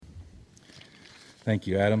Thank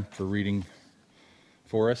you, Adam, for reading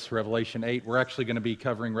for us Revelation 8. We're actually going to be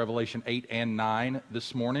covering Revelation 8 and 9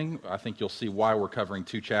 this morning. I think you'll see why we're covering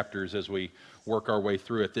two chapters as we work our way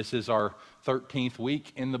through it. This is our 13th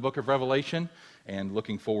week in the book of Revelation, and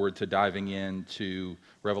looking forward to diving into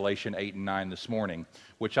Revelation 8 and 9 this morning,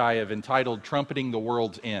 which I have entitled Trumpeting the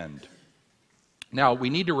World's End. Now,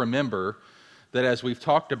 we need to remember that as we've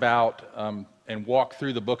talked about and walked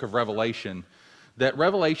through the book of Revelation, that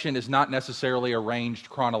Revelation is not necessarily arranged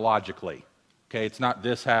chronologically. Okay, it's not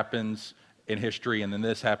this happens in history, and then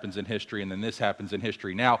this happens in history, and then this happens in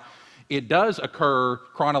history. Now, it does occur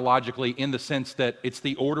chronologically in the sense that it's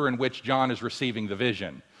the order in which John is receiving the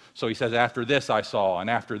vision. So he says, after this I saw, and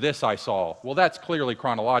after this I saw. Well, that's clearly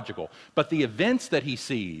chronological. But the events that he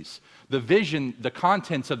sees, the vision, the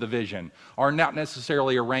contents of the vision, are not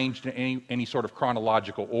necessarily arranged in any sort of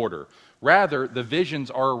chronological order. Rather, the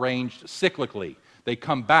visions are arranged cyclically. They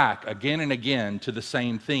come back again and again to the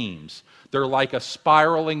same themes. They're like a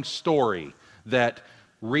spiraling story that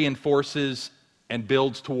reinforces and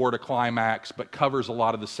builds toward a climax, but covers a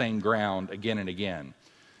lot of the same ground again and again.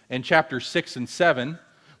 In chapters 6 and 7,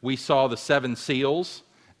 we saw the 7 seals,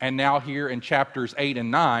 and now here in chapters 8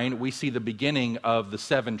 and 9, we see the beginning of the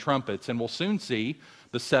 7 trumpets, and we'll soon see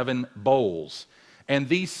the 7 bowls. And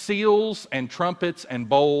these seals and trumpets and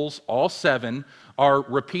bowls, all 7, are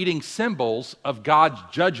repeating symbols of God's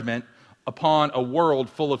judgment upon a world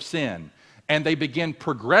full of sin. And they begin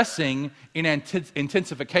progressing in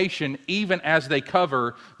intensification even as they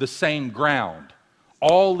cover the same ground,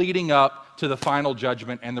 all leading up to the final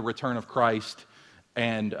judgment and the return of Christ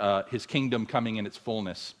and his kingdom coming in its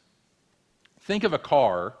fullness. Think of a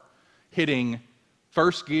car hitting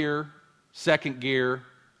first gear, second gear,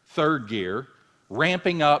 third gear,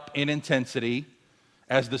 ramping up in intensity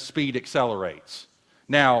as the speed accelerates.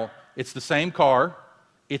 Now, it's the same car,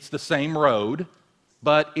 it's the same road,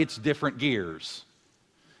 but it's different gears.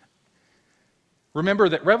 Remember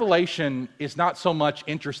that Revelation is not so much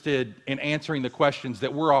interested in answering the questions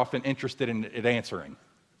that we're often interested in answering.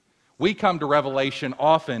 We come to Revelation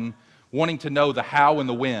often wanting to know the how and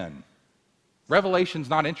the when. Revelation's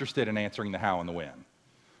not interested in answering the how and the when.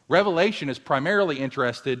 Revelation is primarily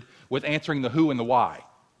interested with answering the who and the why.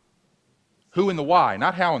 Who and the why,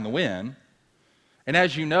 not how and the when. And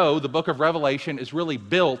as you know, the book of Revelation is really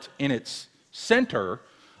built in its center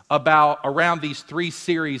around these 3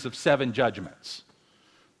 series of 7 judgments.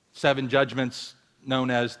 7 judgments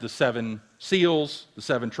known as the 7 seals, the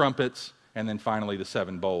 7 trumpets, and then finally the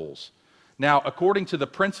 7 bowls. Now, according to the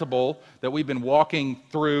principle that we've been walking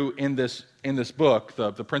through in this book,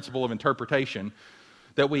 the principle of interpretation,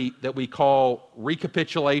 that we call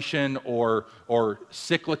recapitulation or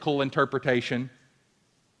cyclical interpretation,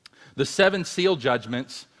 the 7 seal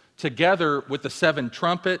judgments, together with the 7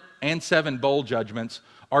 trumpet and 7 bowl judgments,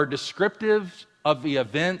 are descriptive of the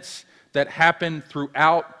events that happen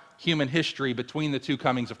throughout human history between the 2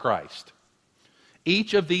 comings of Christ.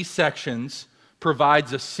 Each of these sections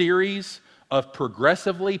provides a series of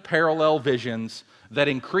progressively parallel visions that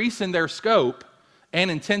increase in their scope and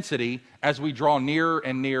intensity as we draw nearer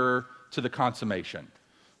and nearer to the consummation.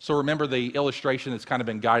 So remember, the illustration that's kind of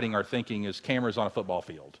been guiding our thinking is cameras on a football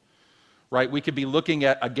field, right? We could be looking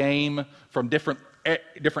at a game from different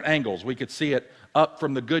angles. We could see it up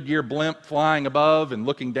from the Goodyear blimp flying above and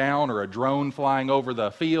looking down, or a drone flying over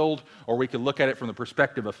the field, or we could look at it from the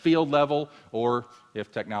perspective of field level, or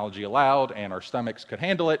if technology allowed and our stomachs could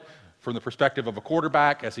handle it, from the perspective of a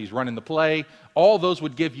quarterback as he's running the play. All those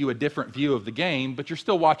would give you a different view of the game, but you're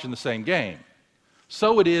still watching the same game.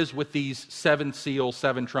 So it is with these 7 seals,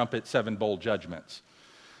 7 trumpets, 7 bowl judgments.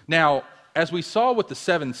 Now, as we saw with the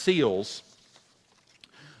 7 seals,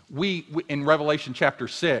 we in Revelation chapter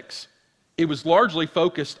 6, it was largely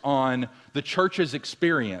focused on the church's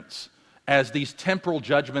experience as these temporal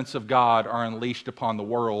judgments of God are unleashed upon the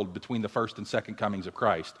world between the first and second comings of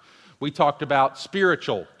Christ. We talked about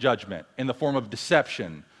spiritual judgment in the form of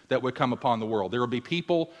deception that would come upon the world. There would be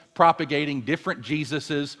people propagating different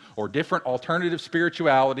Jesuses or different alternative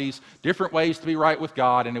spiritualities, different ways to be right with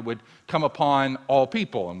God, and it would come upon all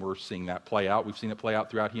people. And we're seeing that play out. We've seen it play out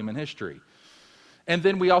throughout human history. And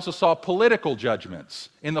then we also saw political judgments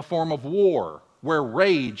in the form of war, where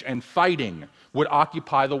rage and fighting would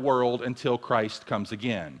occupy the world until Christ comes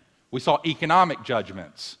again. We saw economic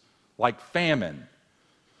judgments like famine,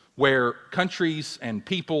 where countries and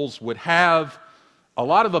peoples would have a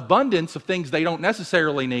lot of abundance of things they don't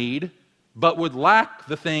necessarily need, but would lack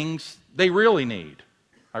the things they really need.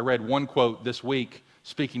 I read one quote this week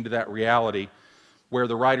speaking to that reality, where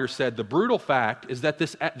the writer said, "The brutal fact is that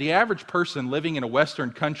the average person living in a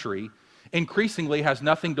Western country increasingly has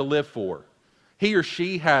nothing to live for. He or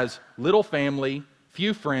she has little family,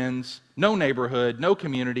 few friends, no neighborhood, no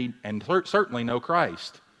community, and certainly no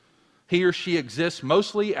Christ. He or she exists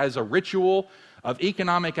mostly as a ritual of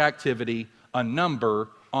economic activity, a number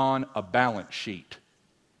on a balance sheet.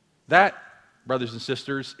 That, brothers and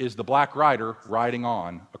sisters, is the black rider riding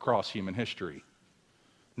on across human history.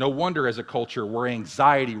 No wonder as a culture we're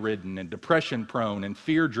anxiety-ridden and depression-prone and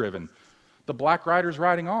fear-driven. The black rider's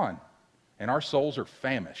riding on, and our souls are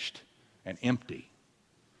famished and empty.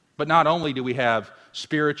 But not only do we have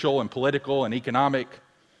spiritual and political and economic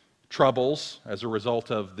troubles as a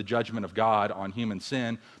result of the judgment of God on human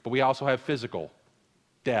sin, but we also have physical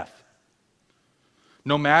death.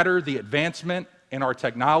 No matter the advancement in our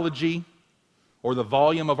technology or the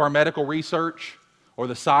volume of our medical research or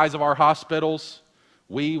the size of our hospitals,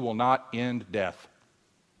 we will not end death.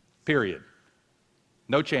 Period.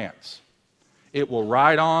 No chance. It will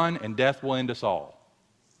ride on and death will end us all.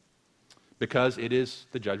 Because it is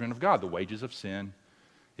the judgment of God. The wages of sin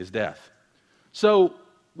is death. So,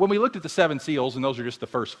 when we looked at the 7 seals, and those are just the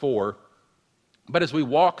first 4, but as we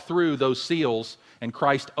walk through those seals and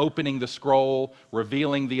Christ opening the scroll,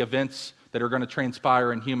 revealing the events that are going to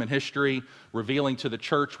transpire in human history, revealing to the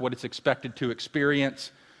church what it's expected to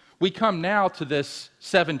experience, we come now to this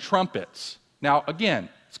 7 trumpets. Now, again,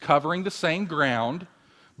 it's covering the same ground,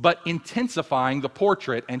 but intensifying the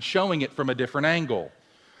portrait and showing it from a different angle.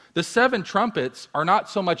 The 7 trumpets are not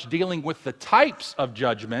so much dealing with the types of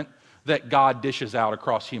judgment that God dishes out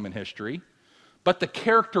across human history, but the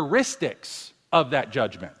characteristics of that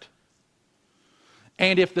judgment.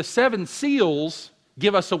 And if the 7 seals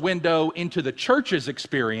give us a window into the church's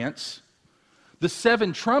experience, the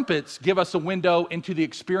 7 trumpets give us a window into the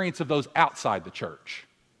experience of those outside the church.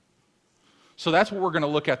 So that's what we're going to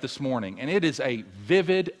look at this morning. And it is a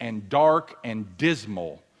vivid and dark and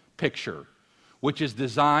dismal picture, which is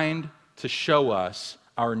designed to show us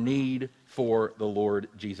our need for the Lord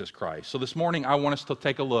Jesus Christ. So this morning, I want us to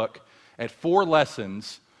take a look at 4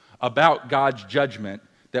 lessons about God's judgment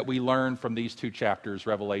that we learn from these 2 chapters,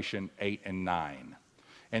 Revelation 8 and 9.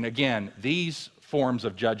 And again, these forms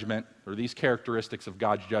of judgment, or these characteristics of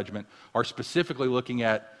God's judgment, are specifically looking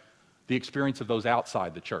at the experience of those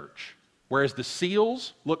outside the church. Whereas the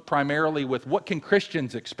seals look primarily with what can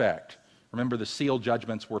Christians expect. Remember, the seal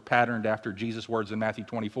judgments were patterned after Jesus' words in Matthew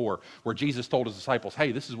 24, where Jesus told his disciples,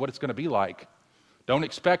 hey, this is what it's going to be like. Don't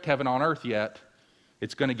expect heaven on earth yet.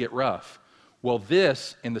 It's going to get rough. Well,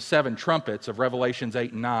 this, in the 7 trumpets of Revelations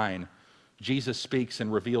 8 and 9, Jesus speaks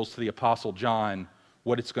and reveals to the Apostle John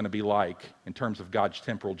what it's going to be like in terms of God's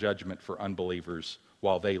temporal judgment for unbelievers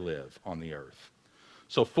while they live on the earth.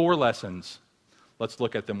 So 4 lessons. Let's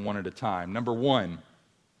look at them one at a time. Number 1,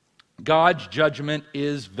 God's judgment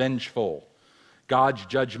is vengeful. God's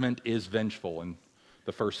judgment is vengeful in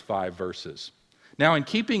the first 5 verses. Now, in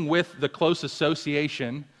keeping with the close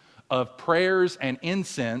association of prayers and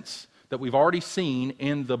incense that we've already seen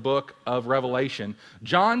in the book of Revelation,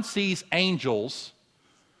 John sees angels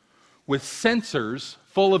with censers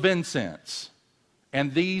full of incense.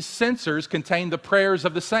 And these censers contain the prayers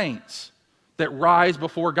of the saints that rise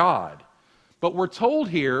before God. But we're told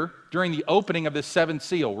here during the opening of this 7th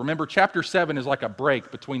seal, remember chapter 7 is like a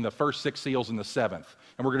break between the first 6 seals and the 7th.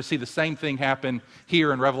 And we're going to see the same thing happen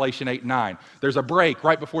here in Revelation 8 and 9. There's a break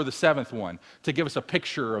right before the 7th one to give us a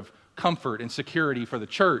picture of comfort and security for the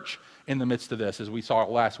church in the midst of this, as we saw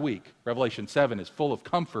last week. Revelation 7 is full of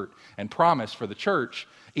comfort and promise for the church,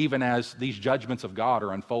 even as these judgments of God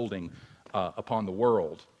are unfolding upon the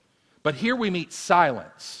world. But here we meet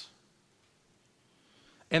silence.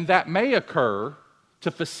 And that may occur to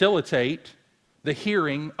facilitate the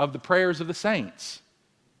hearing of the prayers of the saints.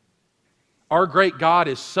 Our great God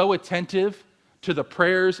is so attentive to the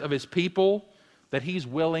prayers of his people that he's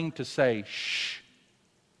willing to say, shh,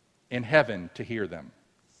 in heaven to hear them.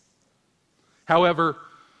 However,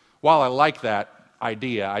 while I like that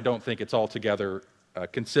idea, I don't think it's altogether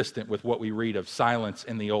consistent with what we read of silence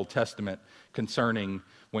in the Old Testament concerning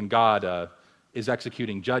when God is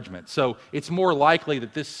executing judgment. So it's more likely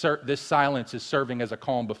that this silence is serving as a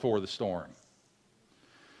calm before the storm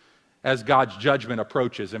as God's judgment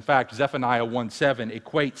approaches. In fact, Zephaniah 1:7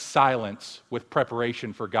 equates silence with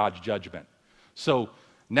preparation for God's judgment. So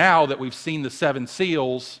now that we've seen the 7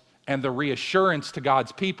 seals and the reassurance to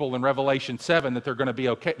God's people in Revelation 7 that they're going to be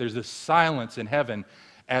okay, there's this silence in heaven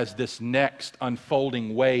as this next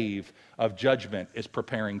unfolding wave of judgment is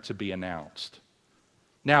preparing to be announced.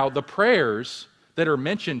 Now, the prayers that are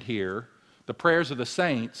mentioned here, the prayers of the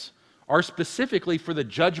saints, are specifically for the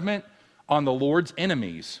judgment on the Lord's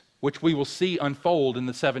enemies, which we will see unfold in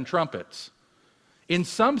the 7 trumpets. In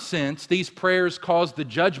some sense, these prayers cause the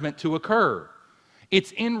judgment to occur.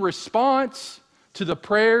 It's in response to the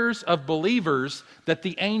prayers of believers that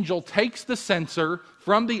the angel takes the censer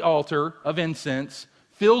from the altar of incense,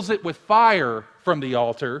 fills it with fire from the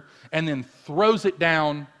altar, and then throws it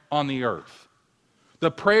down on the earth.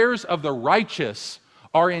 The prayers of the righteous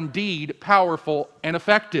are indeed powerful and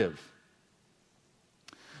effective.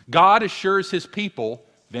 God assures his people,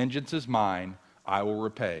 vengeance is mine, I will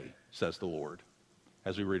repay, says the Lord,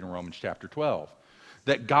 as we read in Romans chapter 12.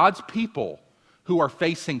 That God's people who are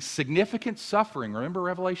facing significant suffering, remember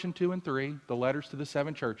Revelation 2 and 3, the letters to the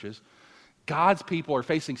 7 churches, God's people are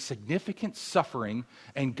facing significant suffering,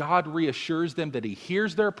 and God reassures them that he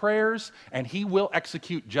hears their prayers and he will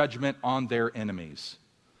execute judgment on their enemies.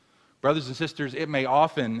 Brothers and sisters, it may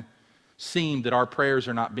often seem that our prayers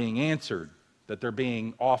are not being answered, that they're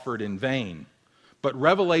being offered in vain. But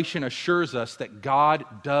Revelation assures us that God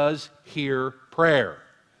does hear prayer.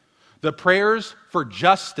 The prayers for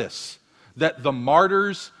justice that the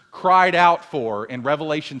martyrs cried out for in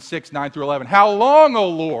Revelation 6, 9 through 11. How long, O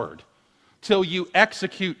Lord, till you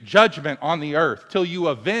execute judgment on the earth, till you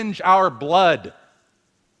avenge our blood?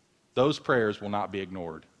 Those prayers will not be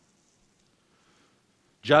ignored.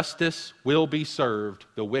 Justice will be served,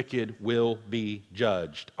 the wicked will be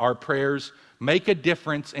judged. Our prayers make a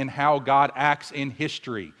difference in how God acts in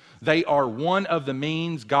history. They are one of the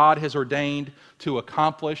means God has ordained to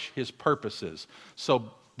accomplish his purposes.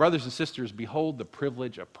 So, brothers and sisters, behold the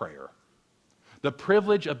privilege of prayer. The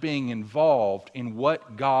privilege of being involved in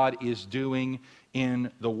what God is doing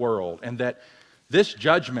in the world. And that this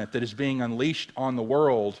judgment that is being unleashed on the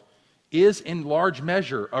world is in large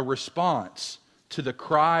measure a response to the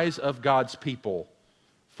cries of God's people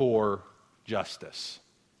for justice.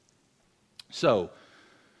 So,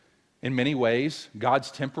 in many ways,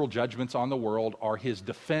 God's temporal judgments on the world are his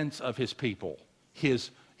defense of his people.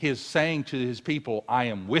 His saying to his people, I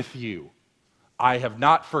am with you. I have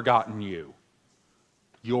not forgotten you.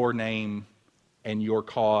 Your name and your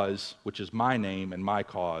cause, which is my name and my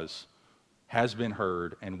cause, has been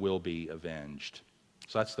heard and will be avenged.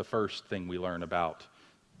 So that's the first thing we learn about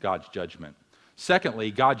God's judgment. Secondly,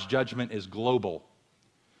 God's judgment is global.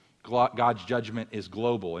 God's judgment is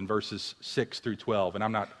global in verses 6 through 12. And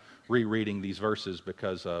I'm not rereading these verses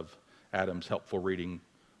because of Adam's helpful reading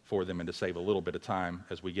for them and to save a little bit of time.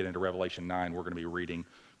 As we get into Revelation 9, we're going to be reading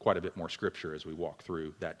quite a bit more scripture as we walk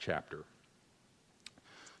through that chapter.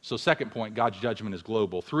 So second point, God's judgment is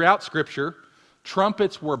global. Throughout Scripture,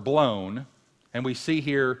 trumpets were blown, and we see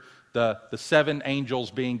here the 7 angels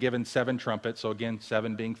being given 7 trumpets. So again,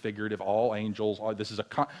 7 being figurative, all angels. This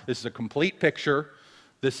is a complete picture.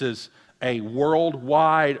 This is a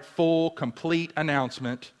worldwide, full, complete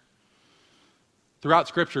announcement. Throughout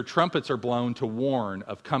Scripture, trumpets are blown to warn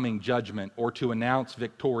of coming judgment or to announce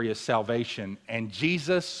victorious salvation. And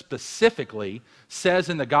Jesus specifically says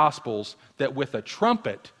in the Gospels that with a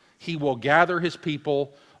trumpet, he will gather his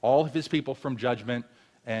people, all of his people from judgment,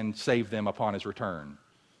 and save them upon his return.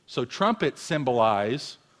 So trumpets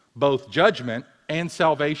symbolize both judgment and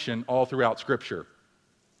salvation all throughout Scripture.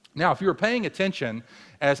 Now, if you were paying attention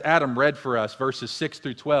as Adam read for us verses 6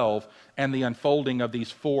 through 12 and the unfolding of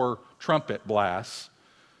these 4 trumpet blasts,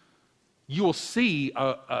 you will see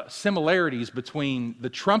similarities between the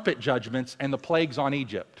trumpet judgments and the plagues on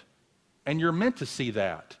Egypt. And you're meant to see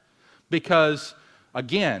that because,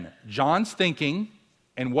 again, John's thinking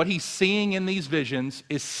and what he's seeing in these visions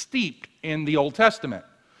is steeped in the Old Testament.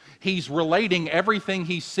 He's relating everything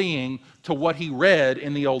he's seeing to what he read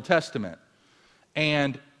in the Old Testament.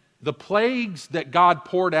 And the plagues that God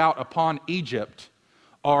poured out upon Egypt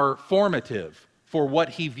are formative for what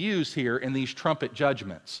he views here in these trumpet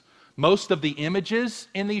judgments. Most of the images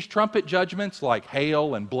in these trumpet judgments, like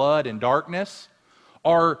hail and blood and darkness,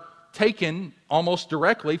 are taken almost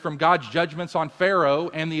directly from God's judgments on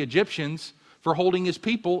Pharaoh and the Egyptians for holding his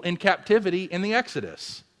people in captivity in the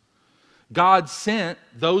Exodus. God sent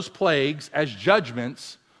those plagues as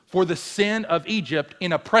judgments for the sin of Egypt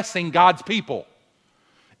in oppressing God's people.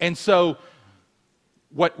 And so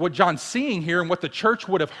what John's seeing here and what the church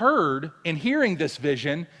would have heard in hearing this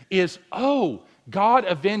vision is, oh, God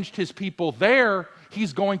avenged his people there.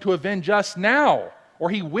 He's going to avenge us now, or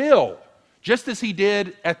he will. Just as he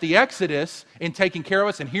did at the Exodus in taking care of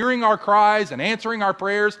us and hearing our cries and answering our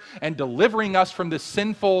prayers and delivering us from this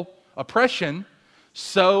sinful oppression,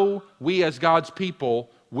 so we as God's people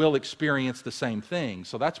will experience the same thing.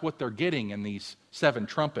 So that's what they're getting in these 7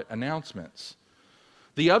 trumpet announcements.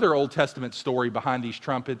 The other Old Testament story behind these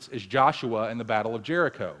trumpets is Joshua and the Battle of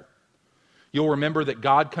Jericho. You'll remember that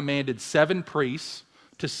God commanded 7 priests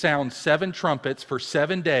to sound 7 trumpets for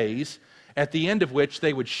 7 days, at the end of which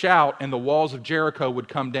they would shout and the walls of Jericho would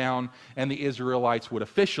come down and the Israelites would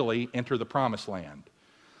officially enter the promised land.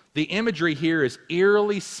 The imagery here is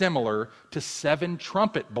eerily similar to 7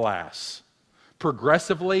 trumpet blasts,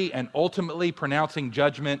 progressively and ultimately pronouncing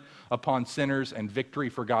judgment upon sinners and victory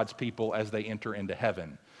for God's people as they enter into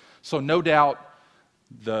heaven. So no doubt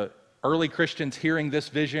the early Christians hearing this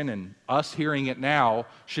vision and us hearing it now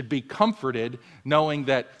should be comforted knowing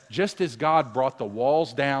that just as God brought the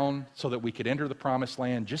walls down so that we could enter the promised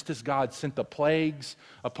land, just as God sent the plagues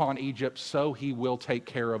upon Egypt, so he will take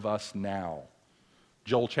care of us now.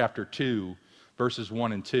 Joel chapter 2, verses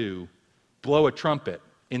 1 and 2, blow a trumpet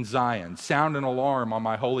in Zion, sound an alarm on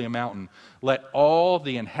my holy mountain. Let all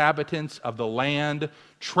the inhabitants of the land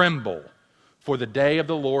tremble. For the day of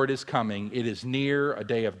the Lord is coming. It is near, a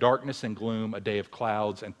day of darkness and gloom, a day of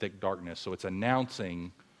clouds and thick darkness. So it's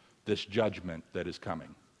announcing this judgment that is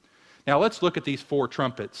coming. Now let's look at these 4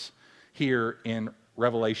 trumpets here in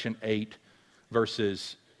Revelation 8,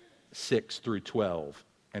 verses 6 through 12,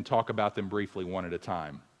 and talk about them briefly one at a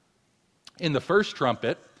time. In the first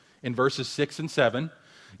trumpet, in verses 6 and 7,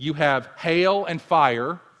 you have hail and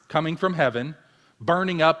fire coming from heaven,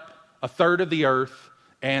 burning up a third of the earth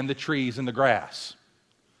and the trees and the grass.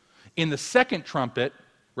 In the second trumpet,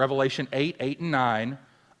 Revelation 8, 8 and 9,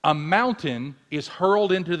 a mountain is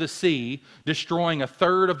hurled into the sea, destroying a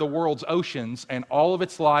third of the world's oceans and all of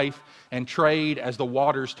its life and trade as the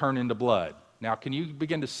waters turn into blood. Now, can you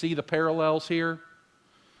begin to see the parallels here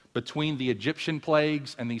between the Egyptian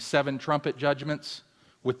plagues and these 7 trumpet judgments,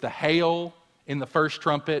 with the hail in the first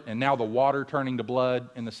trumpet and now the water turning to blood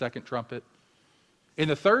in the second trumpet? In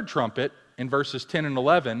the third trumpet, in verses 10 and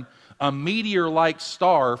 11, a meteor-like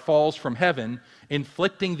star falls from heaven,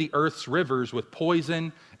 inflicting the earth's rivers with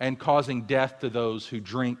poison and causing death to those who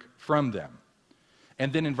drink from them.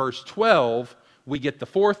 And then in verse 12, we get the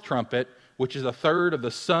fourth trumpet, which is a third of the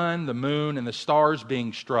sun, the moon, and the stars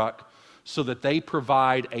being struck, so that they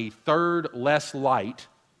provide a third less light,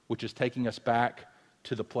 which is taking us back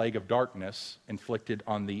to the plague of darkness inflicted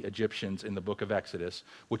on the Egyptians in the book of Exodus,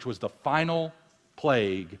 which was the final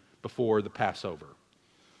plague before the Passover.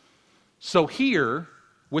 So here,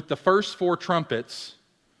 with the first 4 trumpets,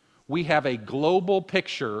 we have a global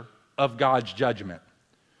picture of God's judgment.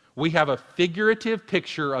 We have a figurative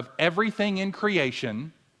picture of everything in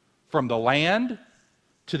creation, from the land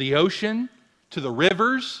to the ocean to the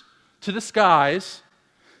rivers to the skies,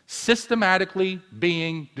 systematically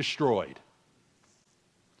being destroyed.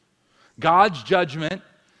 God's judgment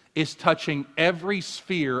is touching every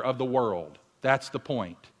sphere of the world. That's the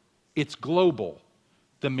point. It's global.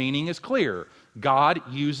 The meaning is clear. God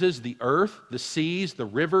uses the earth, the seas, the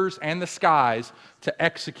rivers, and the skies to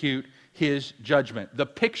execute his judgment. The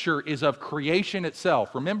picture is of creation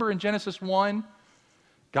itself. Remember in Genesis 1,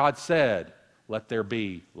 God said, "Let there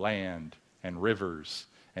be land and rivers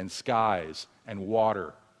and skies and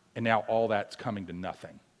water." And now all that's coming to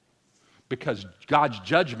nothing. Because God's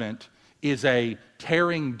judgment is a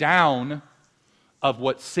tearing down of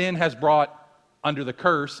what sin has brought under the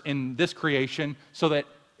curse in this creation, so that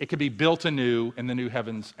it could be built anew in the new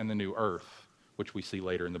heavens and the new earth, which we see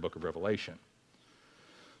later in the book of Revelation.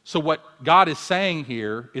 So what God is saying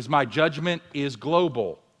here is, my judgment is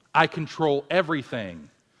global. I control everything.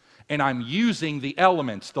 And I'm using the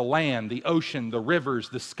elements, the land, the ocean, the rivers,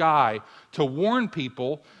 the sky, to warn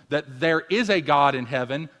people that there is a God in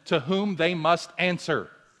heaven to whom they must answer.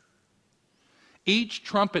 Each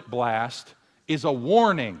trumpet blast is a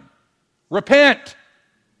warning. Repent!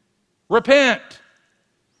 Repent!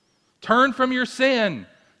 Turn from your sin.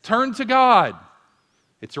 Turn to God.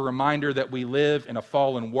 It's a reminder that we live in a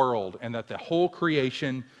fallen world and that the whole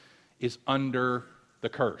creation is under the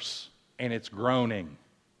curse, and it's groaning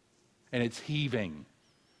and it's heaving,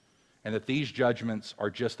 and that these judgments are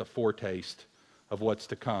just a foretaste of what's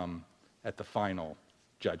to come at the final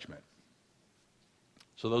judgment.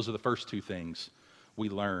 So those are the first 2 things we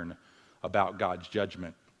learn about God's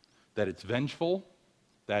judgment. That it's vengeful,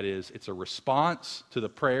 that is, it's a response to the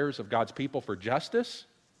prayers of God's people for justice.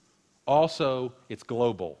 Also, it's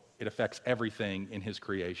global. It affects everything in his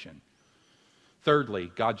creation.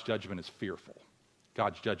 Thirdly, God's judgment is fearful.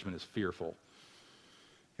 God's judgment is fearful.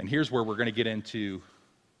 And here's where we're going to get into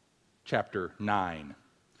chapter 9.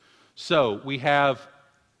 So we have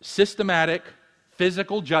systematic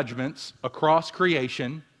physical judgments across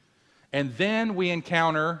creation, and then we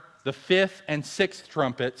encounter the 5th and 6th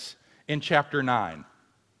trumpets in chapter 9.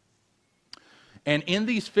 And in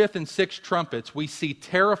these 5th and 6th trumpets, we see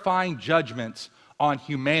terrifying judgments on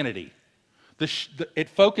humanity. It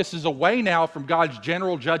focuses away now from God's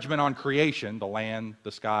general judgment on creation, the land,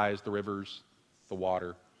 the skies, the rivers, the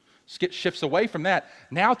water, shifts away from that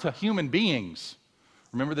now to human beings.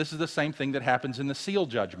 Remember, this is the same thing that happens in the seal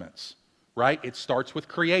judgments, right? It starts with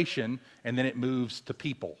creation, and then it moves to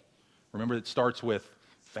people. Remember, it starts with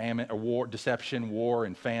famine, or war, deception, war,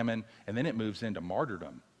 and famine, and then it moves into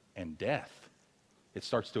martyrdom and death. It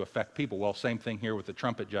starts to affect people. Well, same thing here with the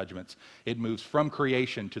trumpet judgments. It moves from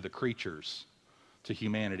creation to the creatures, to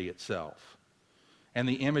humanity itself. And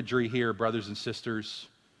the imagery here, brothers and sisters,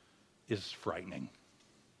 is frightening.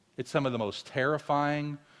 It's some of the most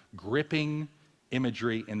terrifying, gripping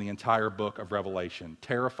imagery in the entire book of Revelation.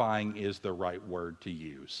 Terrifying is the right word to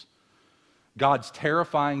use. God's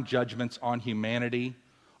terrifying judgments on humanity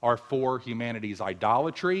are for humanity's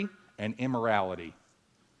idolatry and immorality.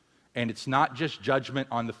 And it's not just judgment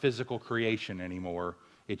on the physical creation anymore,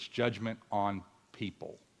 it's judgment on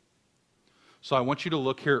people. So I want you to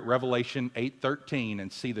look here at Revelation 8:13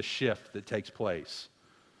 and see the shift that takes place.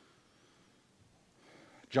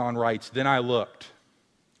 John writes, "Then I looked,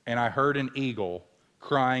 and I heard an eagle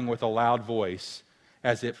crying with a loud voice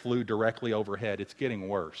as it flew directly overhead." It's getting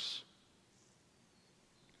worse.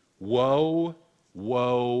 "Woe,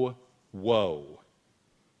 woe, woe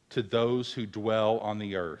to those who dwell on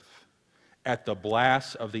the earth at the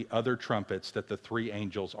blast of the other trumpets that the three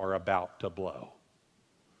angels are about to blow."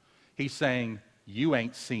 He's saying, you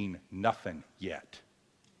ain't seen nothing yet.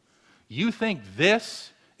 You think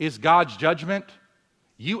this is God's judgment?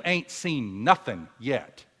 You ain't seen nothing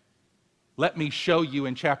yet. Let me show you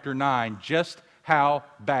in chapter 9 just how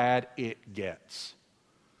bad it gets.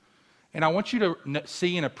 And I want you to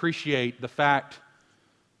see and appreciate the fact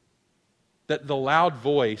that the loud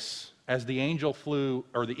voice, as the angel flew,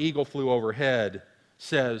 or the eagle flew overhead,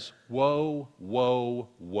 says, "Woe, woe,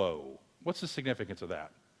 woe." What's the significance of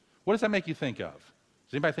that? What does that make you think of?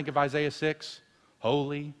 Does anybody think of Isaiah 6?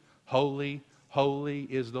 Holy, holy, holy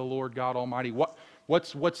is the Lord God Almighty.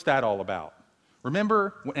 What's that all about?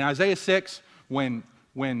 Remember in Isaiah 6, when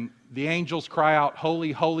the angels cry out,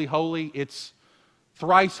 "Holy, holy, holy," it's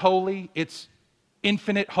thrice holy, it's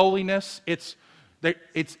infinite holiness, it's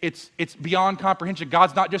beyond comprehension.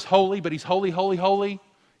 God's not just holy, but He's holy, holy, holy.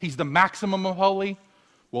 He's the maximum of holy.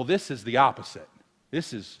 Well, this is the opposite.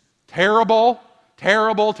 This is terrible,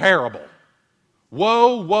 terrible, terrible.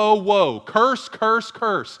 Woe, woe, woe. Curse, curse,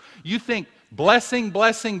 curse. You think blessing,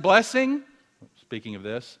 blessing, blessing? Speaking of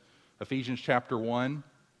this, Ephesians chapter 1,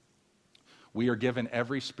 we are given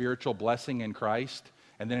every spiritual blessing in Christ.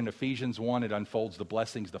 And then in Ephesians 1, it unfolds the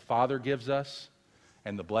blessings the Father gives us,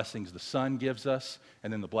 and the blessings the Son gives us,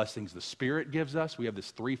 and then the blessings the Spirit gives us. We have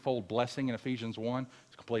this threefold blessing in Ephesians 1.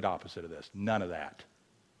 It's the complete opposite of this. None of that.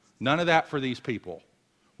 None of that for these people.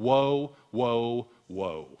 Woe, woe,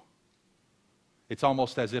 woe. It's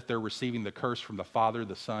almost as if they're receiving the curse from the Father,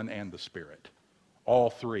 the Son, and the Spirit. All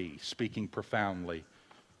three speaking profoundly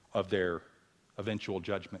of their eventual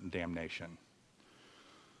judgment and damnation.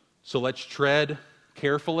 So let's tread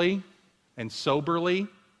carefully and soberly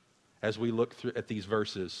as we look at these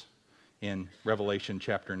verses in Revelation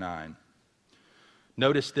chapter 9.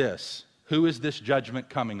 Notice this. Who is this judgment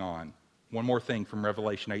coming on? One more thing from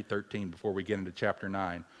Revelation 8:13 before we get into chapter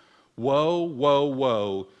 9. Woe, woe,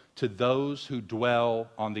 woe to those who dwell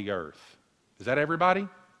on the earth. Is that everybody?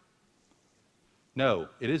 No,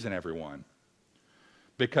 it isn't everyone.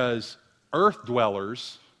 Because earth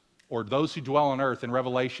dwellers, or those who dwell on earth in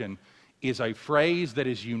Revelation, is a phrase that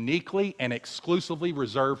is uniquely and exclusively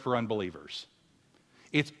reserved for unbelievers.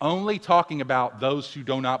 It's only talking about those who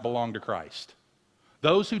do not belong to Christ.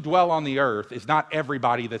 Those who dwell on the earth is not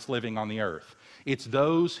everybody that's living on the earth. It's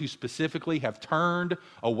those who specifically have turned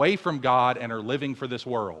away from God and are living for this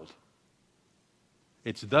world.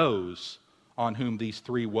 It's those on whom these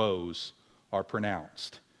three woes are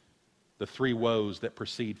pronounced. The three woes that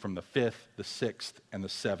proceed from the fifth, the sixth, and the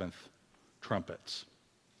seventh trumpets.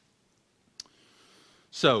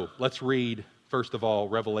 So, let's read, first of all,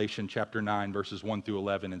 Revelation chapter 9, verses 1 through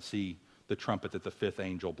 11, and see the trumpet that the fifth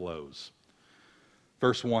angel blows.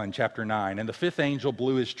 Verse 1, chapter 9, "And the fifth angel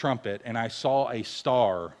blew his trumpet, and I saw a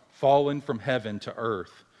star fallen from heaven to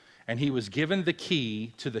earth, and he was given the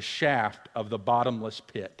key to the shaft of the bottomless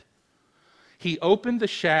pit. He opened the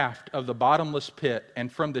shaft of the bottomless pit,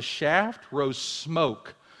 and from the shaft rose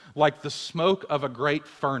smoke like the smoke of a great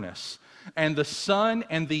furnace. And the sun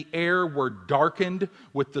and the air were darkened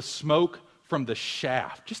with the smoke from the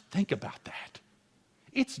shaft." Just think about that.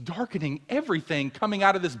 It's darkening everything coming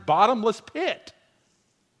out of this bottomless pit.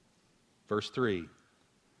 Verse 3,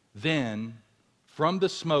 "Then from the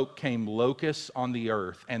smoke came locusts on the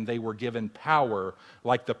earth, and they were given power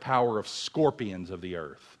like the power of scorpions of the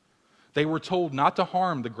earth. They were told not to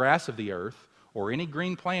harm the grass of the earth, or any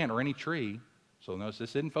green plant or any tree. So notice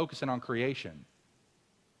this isn't focusing on creation.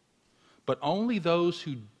 But only those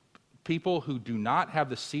people who do not have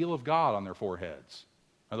the seal of God on their foreheads.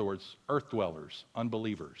 In other words, earth dwellers,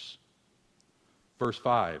 unbelievers. Verse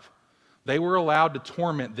 5, they were allowed to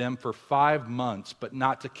torment them for 5 months, but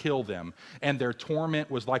not to kill them. And their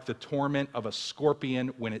torment was like the torment of a scorpion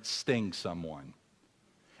when it stings someone.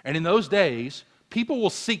 And in those days, people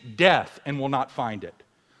will seek death and will not find it.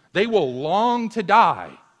 They will long to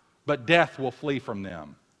die, but death will flee from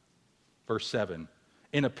them. Verse 7,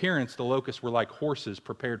 in appearance, the locusts were like horses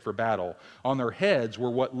prepared for battle. On their heads were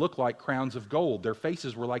what looked like crowns of gold. Their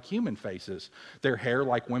faces were like human faces. Their hair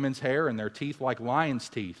like women's hair, and their teeth like lions'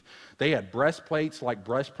 teeth. They had breastplates like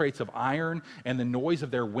breastplates of iron, and the noise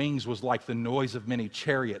of their wings was like the noise of many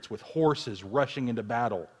chariots with horses rushing into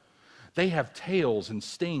battle. They have tails and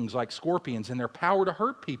stings like scorpions, and their power to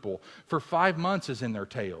hurt people for 5 months is in their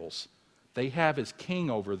tails. They have as king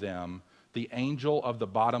over them the angel of the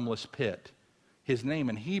bottomless pit. His name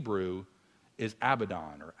in Hebrew is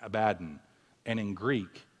Abaddon, and in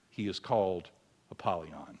Greek he is called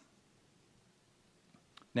Apollyon.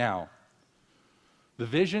 Now, the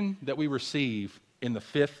vision that we receive in the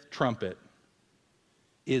fifth trumpet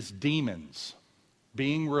is demons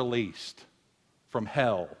being released from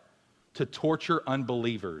hell to torture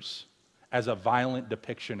unbelievers as a violent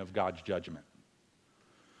depiction of God's judgment.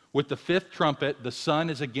 With the fifth trumpet, the sun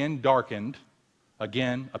is again darkened.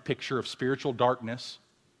 Again, a picture of spiritual darkness.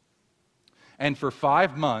 And for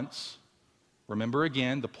 5 months, remember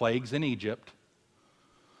again the plagues in Egypt,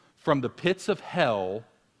 from the pits of hell,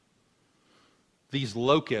 these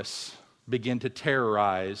locusts begin to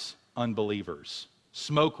terrorize unbelievers.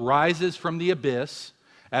 Smoke rises from the abyss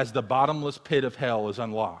as the bottomless pit of hell is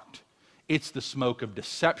unlocked. It's the smoke of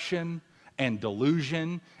deception and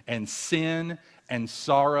delusion and sin and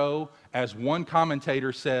sorrow. As one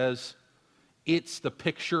commentator says, it's the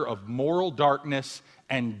picture of moral darkness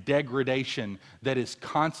and degradation that is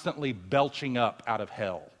constantly belching up out of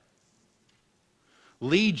hell.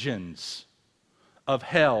 Legions of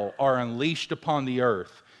hell are unleashed upon the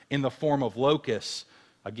earth in the form of locusts.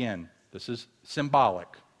 Again, this is symbolic,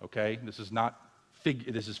 okay? This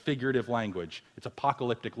is figurative language. It's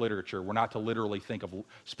apocalyptic literature. We're not to literally think of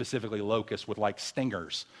specifically locusts with like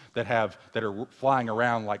stingers that are flying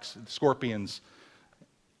around like scorpions.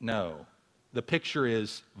 No. The picture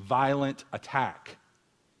is violent attack.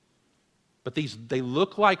 But they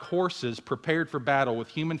look like horses prepared for battle with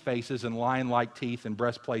human faces and lion-like teeth and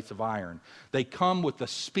breastplates of iron. They come with the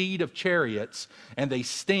speed of chariots, and they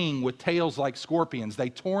sting with tails like scorpions. They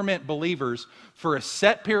torment believers for a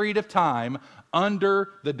set period of time under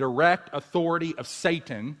the direct authority of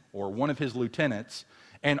Satan, or one of his lieutenants,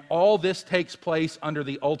 and all this takes place under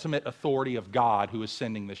the ultimate authority of God, who is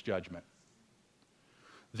sending this judgment.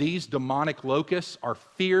 These demonic locusts are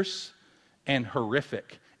fierce and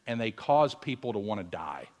horrific, and they cause people to want to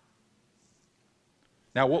die.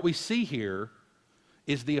 Now, what we see here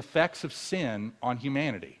is the effects of sin on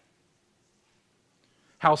humanity.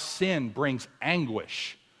 How sin brings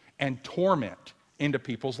anguish and torment into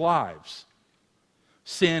people's lives.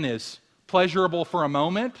 Sin is pleasurable for a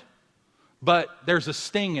moment, but there's a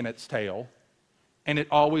sting in its tail, and it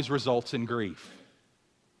always results in grief.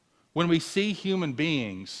 When we see human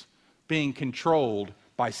beings being controlled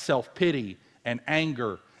by self-pity and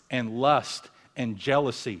anger and lust and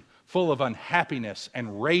jealousy, full of unhappiness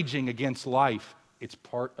and raging against life, it's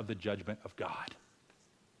part of the judgment of God.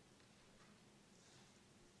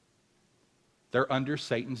 They're under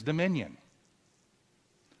Satan's dominion.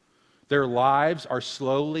 Their lives are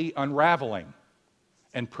slowly unraveling,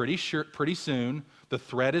 and pretty soon the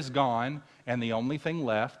thread is gone, and the only thing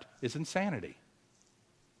left is insanity.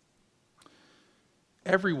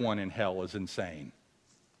 Everyone in hell is insane.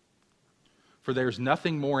 For there's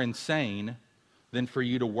nothing more insane than for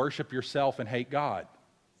you to worship yourself and hate God.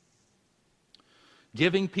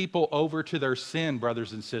 Giving people over to their sin,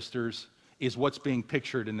 brothers and sisters, is what's being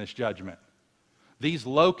pictured in this judgment. These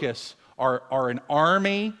locusts are an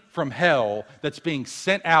army from hell that's being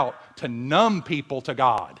sent out to numb people to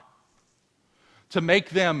God, to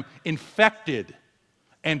make them infected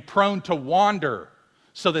and prone to wander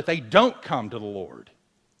so that they don't come to the Lord.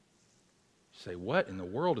 You say, what in the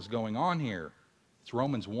world is going on here? It's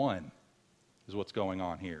Romans 1 is what's going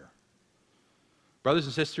on here. Brothers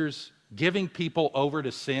and sisters, giving people over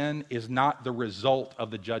to sin is not the result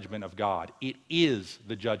of the judgment of God. It is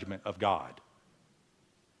the judgment of God.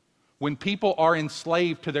 When people are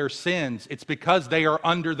enslaved to their sins, it's because they are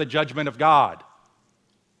under the judgment of God.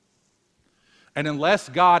 And unless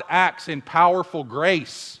God acts in powerful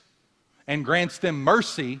grace and grants them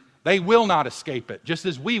mercy, they will not escape it, just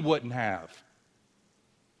as we wouldn't have.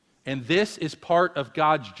 And this is part of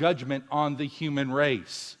God's judgment on the human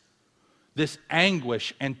race. This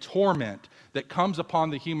anguish and torment that comes upon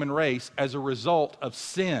the human race as a result of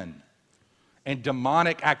sin and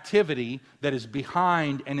demonic activity that is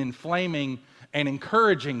behind and inflaming and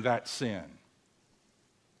encouraging that sin.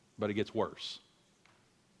 But it gets worse.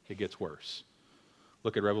 It gets worse.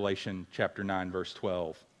 Look at Revelation chapter 9, verse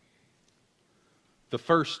 12. The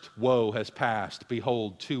first woe has passed.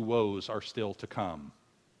 Behold, 2 woes are still to come.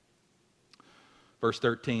 Verse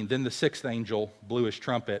 13, then the 6th angel blew his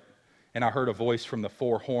trumpet, and I heard a voice from the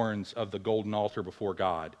 4 horns of the golden altar before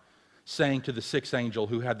God, saying to the 6th angel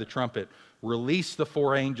who had the trumpet, release the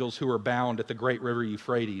 4 angels who are bound at the great river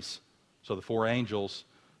Euphrates. So the 4 angels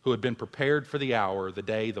who had been prepared for the hour, the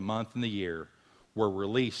day, the month, and the year, were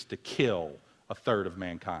released to kill 1/3 of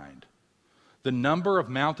mankind. The number of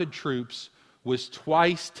mounted troops was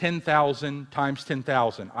twice 10,000 times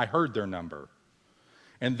 10,000. I heard their number.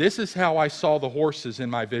 And this is how I saw the horses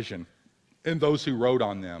in my vision, and those who rode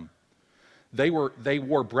on them. They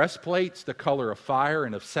wore breastplates the color of fire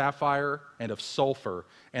and of sapphire and of sulfur,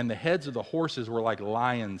 and the heads of the horses were like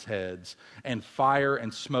lions' heads, and fire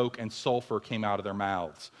and smoke and sulfur came out of their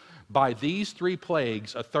mouths. By these 3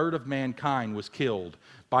 plagues, 1/3 of mankind was killed,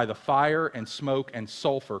 by the fire and smoke and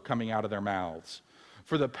sulfur coming out of their mouths.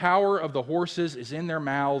 For the power of the horses is in their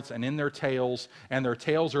mouths and in their tails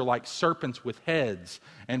are like serpents with heads,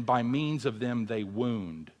 and by means of them they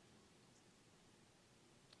wound.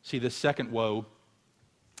 See, this second woe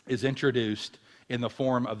is introduced in the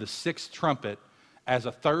form of the 6th trumpet as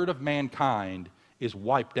 1/3 of mankind is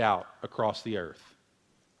wiped out across the earth.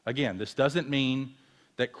 Again, this doesn't mean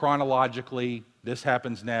that chronologically this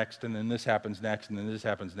happens next, and then this happens next, and then this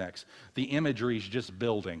happens next. The imagery is just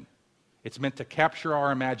building. It's meant to capture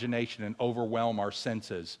our imagination and overwhelm our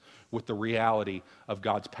senses with the reality of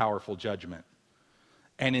God's powerful judgment.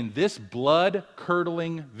 And in this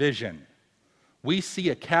blood-curdling vision, we see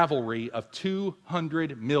a cavalry of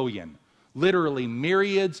 200 million, literally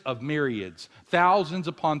myriads of myriads, thousands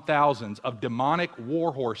upon thousands of demonic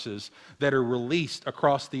war horses that are released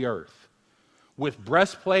across the earth. With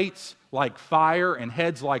breastplates like fire and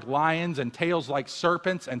heads like lions and tails like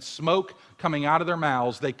serpents and smoke coming out of their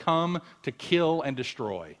mouths, they come to kill and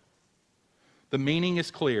destroy. The meaning is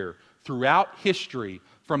clear. Throughout history,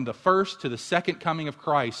 from the first to the second coming of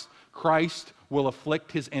Christ, Christ will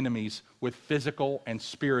afflict his enemies with physical and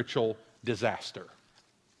spiritual disaster.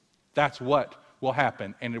 That's what will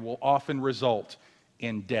happen, and it will often result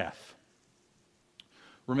in death.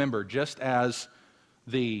 Remember, just as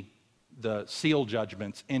the seal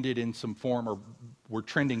judgments ended in some form or were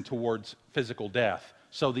trending towards physical death,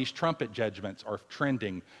 so these trumpet judgments are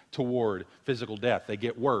trending toward physical death. They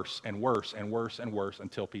get worse and worse and worse and worse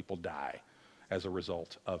until people die as a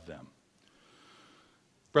result of them.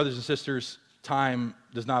 Brothers and sisters, time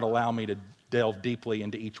does not allow me to delve deeply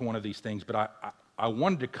into each one of these things, but I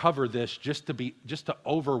wanted to cover this just to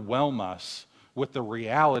overwhelm us with the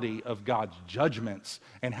reality of God's judgments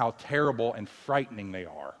and how terrible and frightening they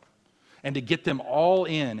are, and to get them all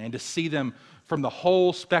in and to see them from the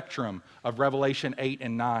whole spectrum of Revelation 8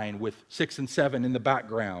 and 9 with 6 and 7 in the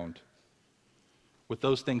background. With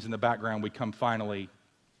those things in the background, we come finally,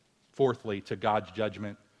 fourthly, to God's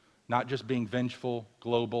judgment, not just being vengeful,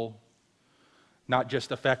 global, not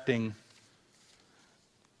just affecting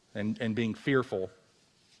and being fearful,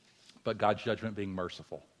 but God's judgment being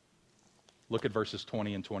merciful. Look at verses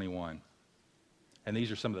 20 and 21. And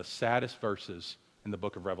these are some of the saddest verses in the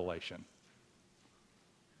book of Revelation.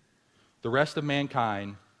 The rest of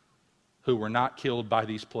mankind who were not killed by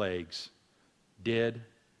these plagues did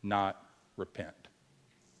not repent.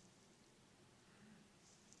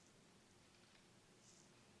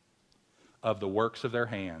 Of the works of their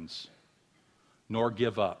hands, nor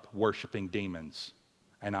give up worshiping demons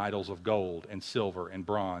and idols of gold and silver and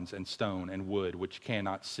bronze and stone and wood, which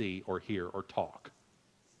cannot see or hear or talk.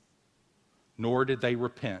 Nor did they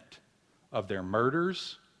repent of their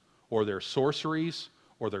murders or their sorceries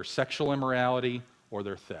or their sexual immorality or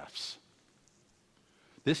their thefts.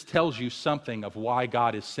 This tells you something of why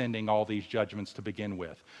God is sending all these judgments to begin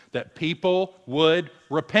with. That people would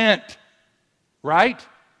repent, right?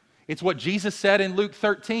 It's what Jesus said in Luke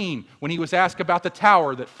 13 when he was asked about the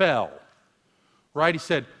tower that fell. Right? He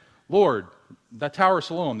said, Lord, that Tower of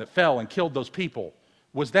Siloam that fell and killed those people,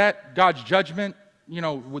 was that God's judgment? You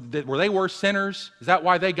know, were they worse sinners? Is that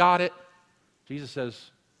why they got it? Jesus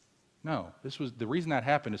says, no. The reason that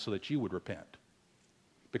happened is so that you would repent.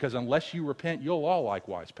 Because unless you repent, you'll all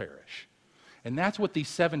likewise perish. And that's what these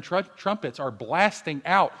 7 trumpets are blasting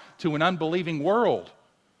out to an unbelieving world.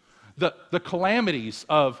 The calamities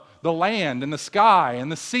of the land and the sky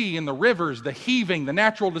and the sea and the rivers, the heaving, the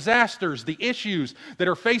natural disasters, the issues that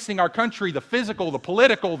are facing our country, the physical, the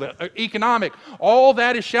political, the economic, all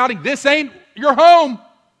that is shouting, this ain't your home.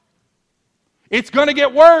 It's going to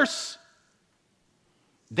get worse.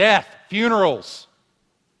 Death, funerals,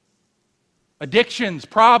 addictions,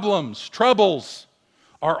 problems, troubles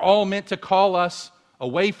are all meant to call us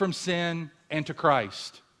away from sin and to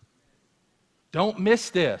Christ. Don't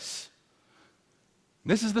miss this.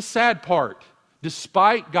 This is the sad part.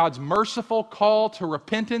 Despite God's merciful call to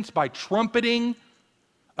repentance by trumpeting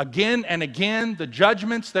again and again the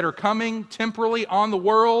judgments that are coming temporally on the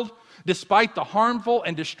world, despite the harmful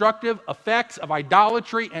and destructive effects of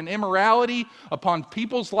idolatry and immorality upon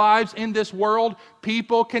people's lives in this world,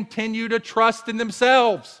 people continue to trust in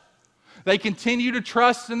themselves. They continue to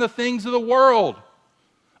trust in the things of the world.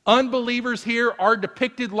 Unbelievers here are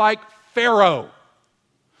depicted like Pharaoh,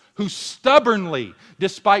 who stubbornly,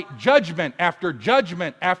 despite judgment after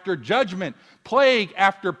judgment after judgment, plague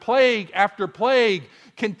after plague after plague,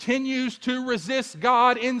 continues to resist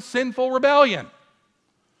God in sinful rebellion.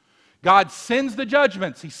 God sends the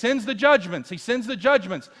judgments. He sends the judgments. He sends the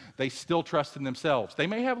judgments. They still trust in themselves. They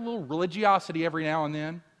may have a little religiosity every now and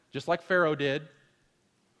then, just like Pharaoh did.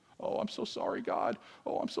 Oh, I'm so sorry, God.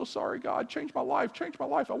 Oh, I'm so sorry, God. Change my life. Change my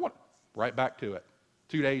life. I want... Right back to it.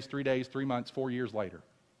 2 days, 3 days, 3 months, 4 years later.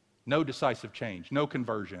 No decisive change. No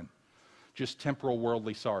conversion. Just temporal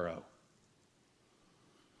worldly sorrow.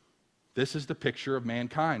 This is the picture of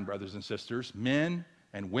mankind, brothers and sisters. Men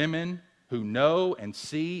and women who know and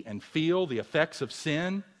see and feel the effects of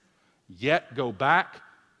sin, yet go back,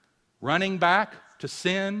 running back to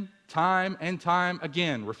sin time and time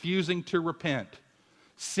again, refusing to repent.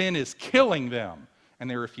 Sin is killing them, and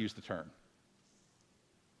they refuse to turn.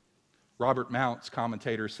 Robert Mounce,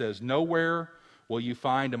 commentator, says, nowhere will you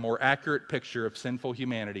find a more accurate picture of sinful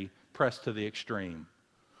humanity pressed to the extreme.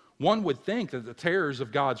 One would think that the terrors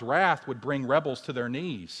of God's wrath would bring rebels to their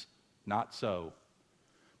knees. Not so.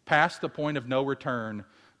 Past the point of no return,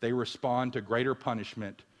 they respond to greater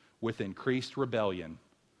punishment with increased rebellion.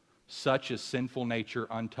 Such is sinful nature,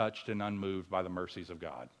 untouched and unmoved by the mercies of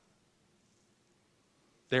God.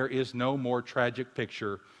 There is no more tragic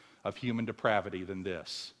picture of human depravity than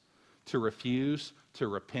this: to refuse to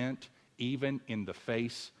repent even in the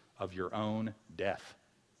face of your own death.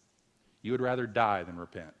 You would rather die than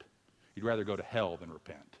repent. You'd rather go to hell than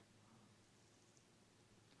repent.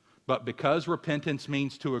 But because repentance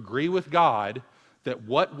means to agree with God that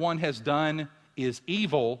what one has done is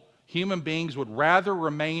evil, human beings would rather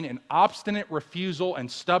remain in obstinate refusal and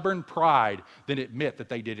stubborn pride than admit that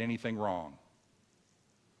they did anything wrong.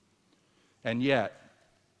 And yet,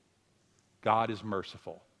 God is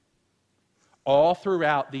merciful. All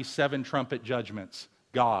throughout these 7 trumpet judgments,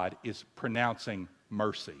 God is pronouncing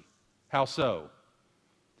mercy. How so?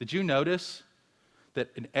 Did you notice that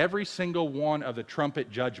in every single one of the trumpet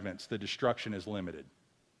judgments, the destruction is limited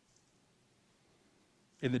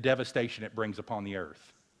in the devastation it brings upon the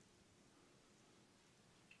earth?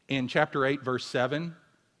 In chapter 8, verse 7,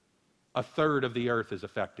 a third of the earth is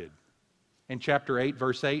affected. In chapter 8,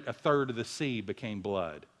 verse 8, a third of the sea became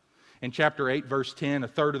blood. In chapter 8, verse 10, a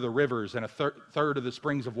third of the rivers and a third of the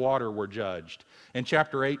springs of water were judged. In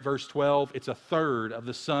chapter 8, verse 12, it's a third of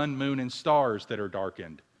the sun, moon, and stars that are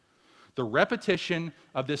darkened. The repetition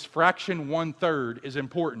of this fraction 1/3 is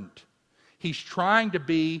important. He's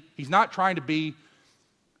not trying to be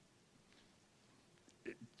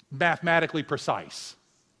mathematically precise.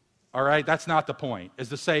 All right, that's not the point. Is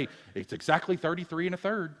to say it's exactly 33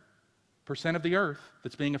 1/3% of the earth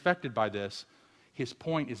that's being affected by this. His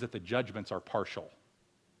point is that the judgments are partial.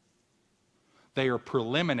 They are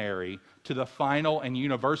preliminary to the final and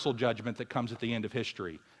universal judgment that comes at the end of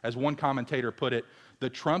history. As one commentator put it, the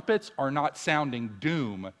trumpets are not sounding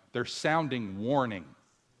doom, they're sounding warning.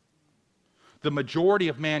 The majority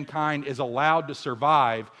of mankind is allowed to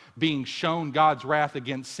survive being shown God's wrath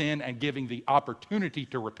against sin and giving the opportunity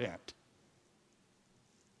to repent.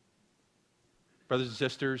 Brothers and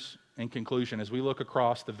sisters, in conclusion, as we look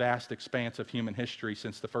across the vast expanse of human history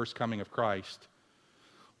since the first coming of Christ,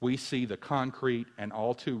 we see the concrete and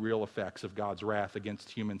all too real effects of God's wrath against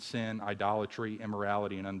human sin, idolatry,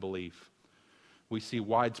 immorality, and unbelief. We see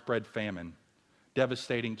widespread famine,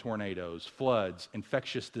 devastating tornadoes, floods,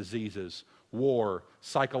 infectious diseases, war,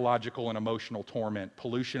 psychological and emotional torment,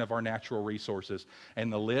 pollution of our natural resources,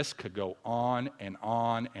 and the list could go on and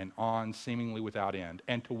on and on, seemingly without end.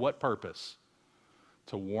 And to what purpose?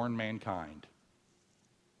 To warn mankind,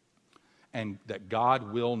 and that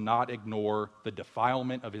God will not ignore the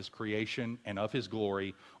defilement of His creation and of His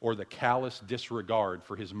glory, or the callous disregard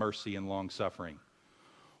for His mercy and long-suffering.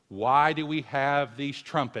 Why do we have these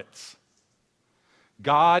trumpets?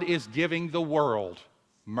 God is giving the world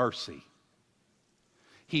mercy.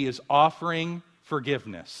 He is offering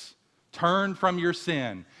forgiveness. Turn from your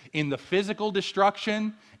sin. In the physical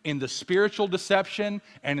destruction, in the spiritual deception,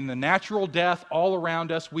 and in the natural death all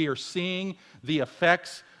around us, we are seeing the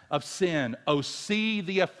effects of sin. Oh, see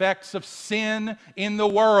the effects of sin in the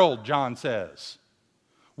world, John says.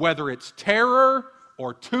 Whether it's terror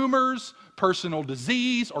or tumors, personal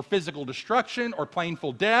disease or physical destruction or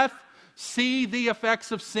painful death, see the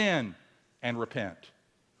effects of sin and repent.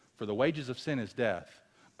 For the wages of sin is death,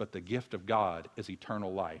 but the gift of God is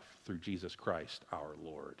eternal life through Jesus Christ our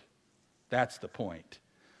Lord. That's the point.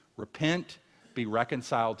 Repent, be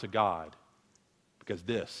reconciled to God, because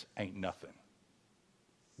this ain't nothing.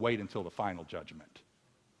 Wait until the final judgment.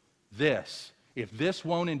 If this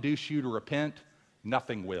won't induce you to repent,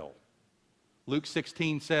 nothing will. Luke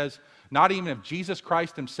 16 says, not even if Jesus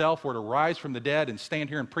Christ himself were to rise from the dead and stand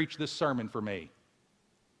here and preach this sermon for me,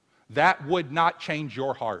 that would not change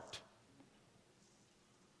your heart.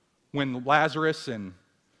 When Lazarus, and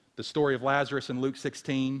the story of Lazarus in Luke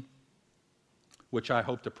 16, which I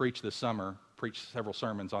hope to preach this summer, preach several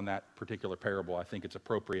sermons on that particular parable. I think it's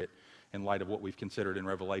appropriate in light of what we've considered in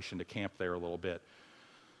Revelation to camp there a little bit.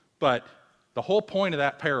 But the whole point of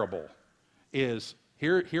that parable is,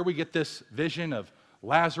 here we get this vision of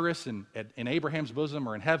Lazarus in Abraham's bosom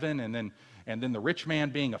or in heaven, and then the rich man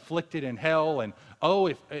being afflicted in hell, and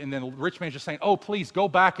then the rich man's just saying, oh, please go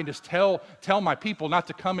back and just tell my people not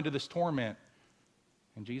to come into this torment.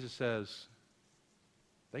 And Jesus says,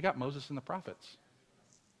 they got Moses and the prophets.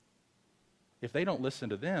 If they don't listen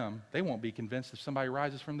to them, they won't be convinced if somebody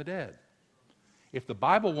rises from the dead. If the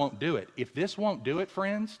Bible won't do it, if this won't do it,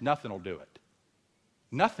 friends, nothing will do it.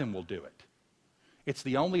 Nothing will do it. It's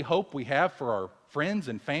the only hope we have for our friends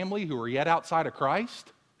and family who are yet outside of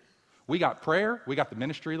Christ. We got prayer, we got the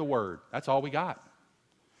ministry of the Word. That's all we got.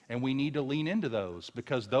 And we need to lean into those,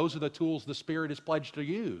 because those are the tools the Spirit is pledged to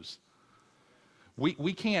use.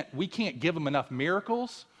 We can't give them enough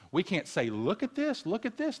miracles. We can't say, look at this, look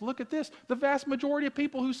at this, look at this. The vast majority of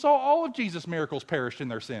people who saw all of Jesus' miracles perished in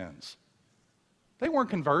their sins. They weren't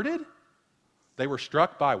converted. They were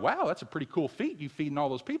struck by, wow, that's a pretty cool feat, you feeding all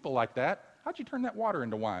those people like that. How'd you turn that water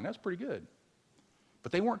into wine? That's pretty good.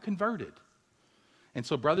 But they weren't converted. And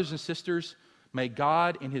so, brothers and sisters, may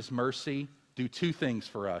God in his mercy do two things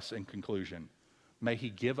for us in conclusion. May he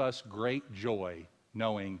give us great joy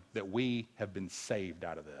knowing that we have been saved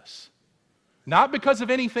out of this. Not because of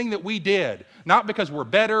anything that we did. Not because we're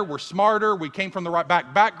better, we're smarter, we came from the right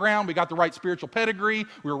background, we got the right spiritual pedigree,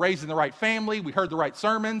 we were raised in the right family, we heard the right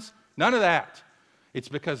sermons. None of that. It's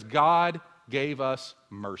because God gave us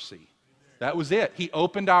mercy. That was it. He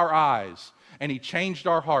opened our eyes and he changed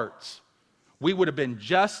our hearts. We would have been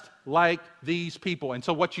just like these people. And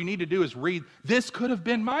so what you need to do is read, this could have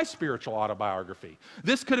been my spiritual autobiography.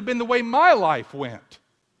 This could have been the way my life went.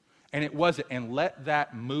 And it wasn't. And let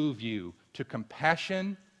that move you to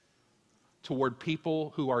compassion toward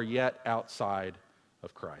people who are yet outside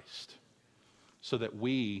of Christ. So that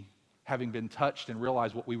we, having been touched and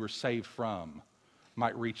realized what we were saved from,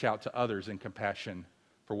 might reach out to others in compassion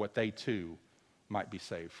for what they too might be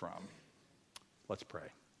saved from. Let's pray.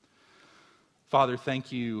 Father,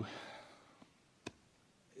 thank you.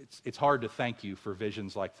 It's hard to thank you for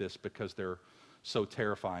visions like this because they're so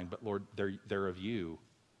terrifying, but Lord, they're of you,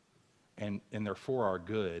 and they're for our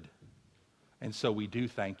good. And so we do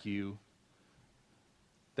thank you.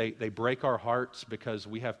 They break our hearts because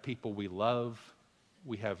we have people we love.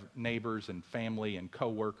 We have neighbors and family and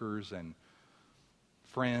coworkers and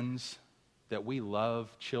friends that we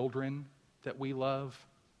love, children that we love,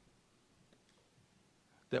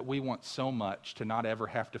 that we want so much to not ever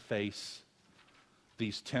have to face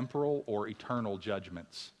these temporal or eternal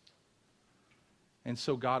judgments. And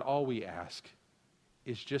so, God, all we ask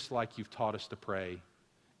is just like you've taught us to pray,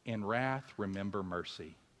 in wrath, remember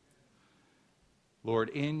mercy. Lord,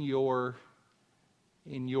 in your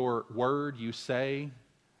word, you say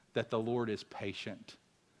that the Lord is patient,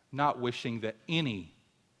 not wishing that any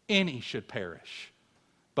should perish,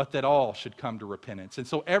 but that all should come to repentance. And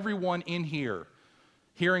so everyone in here,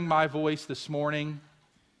 hearing my voice this morning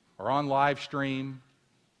or on live stream,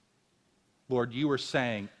 Lord, you are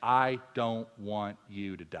saying, I don't want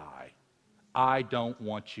you to die. I don't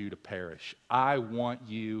want you to perish. I want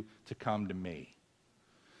you to come to me.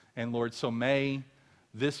 And Lord, so may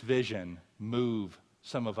this vision move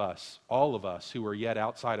some of us, all of us who are yet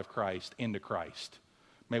outside of Christ, into Christ.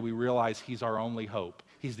 May we realize he's our only hope.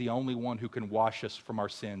 He's the only one who can wash us from our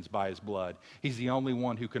sins by his blood. He's the only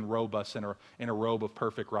one who can robe us in a robe of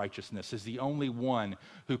perfect righteousness. He's the only one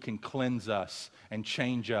who can cleanse us and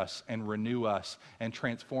change us and renew us and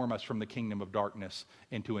transform us from the kingdom of darkness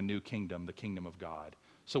into a new kingdom, the kingdom of God.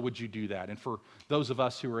 So would you do that? And for those of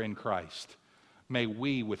us who are in Christ, may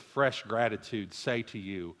we with fresh gratitude say to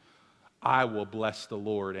you, I will bless the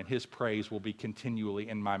Lord, and his praise will be continually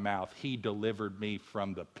in my mouth. He delivered me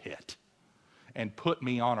from the pit and put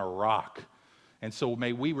me on a rock. And so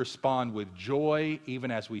may we respond with joy,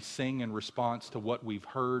 even as we sing in response to what we've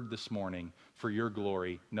heard this morning, for your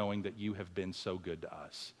glory, knowing that you have been so good to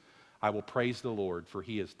us. I will praise the Lord, for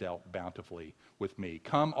he has dealt bountifully with me.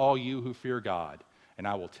 Come, all you who fear God, and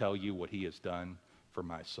I will tell you what he has done for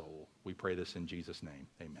my soul. We pray this in Jesus' name.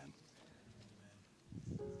 Amen.